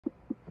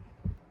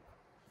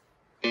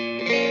As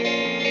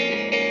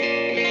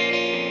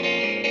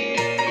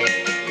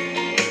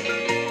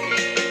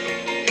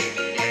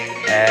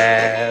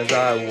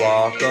I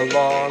walk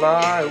along,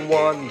 I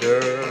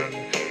wonder,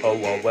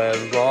 what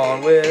went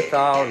wrong with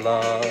our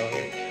love,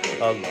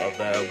 a love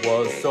that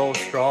was so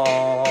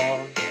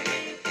strong.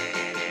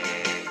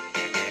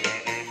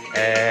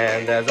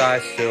 And as I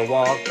still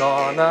walk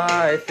on,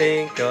 I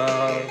think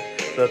of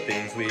the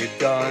things we've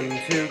done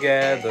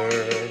together,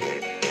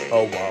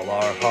 while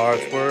our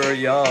hearts were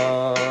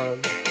young.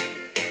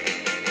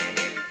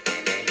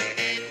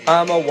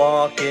 I'm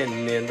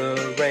a-walking in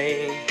the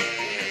rain,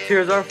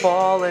 tears are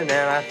falling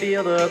and I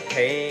feel the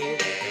pain,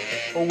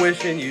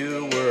 wishing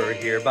you were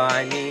here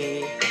by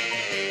me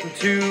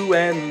to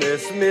end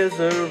this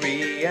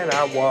misery. And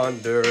I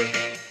wonder,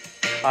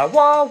 I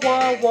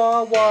wonder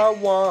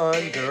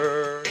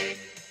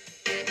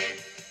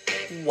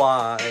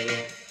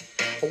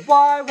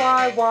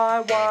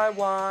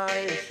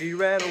why she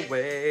ran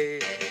away.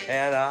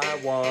 And I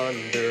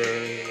wonder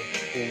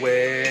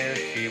where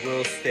she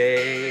will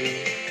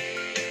stay,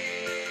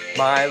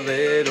 my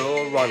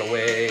little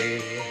runaway,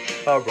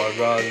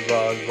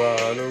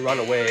 run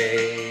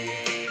away.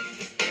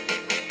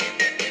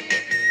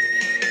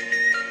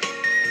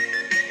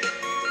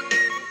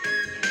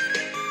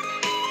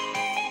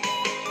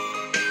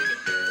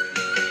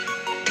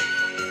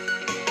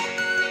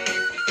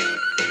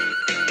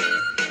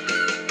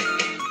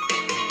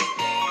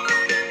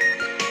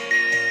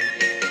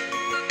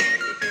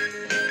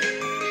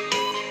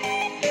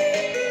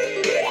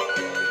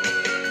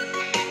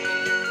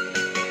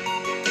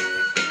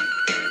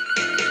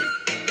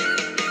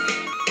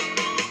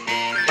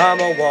 I'm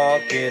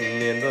a-walking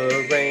in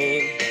the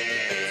rain,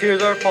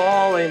 tears are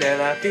falling and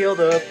I feel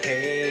the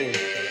pain,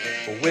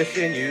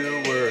 wishing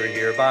you were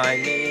here by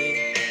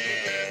me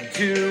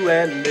to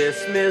end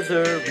this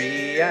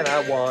misery. And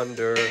I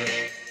wonder,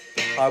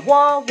 I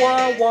wonder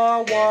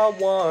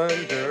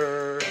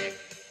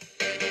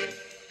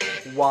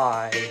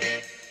why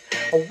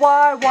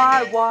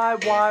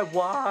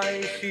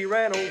she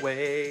ran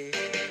away.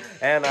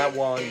 And I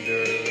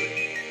wonder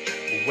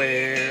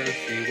where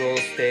she will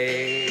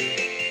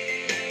stay,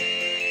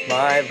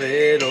 my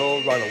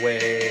little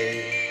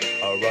runaway,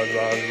 run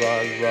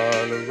away,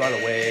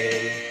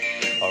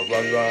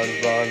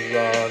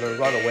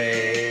 run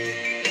away,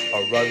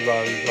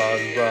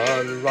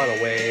 run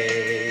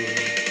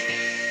away.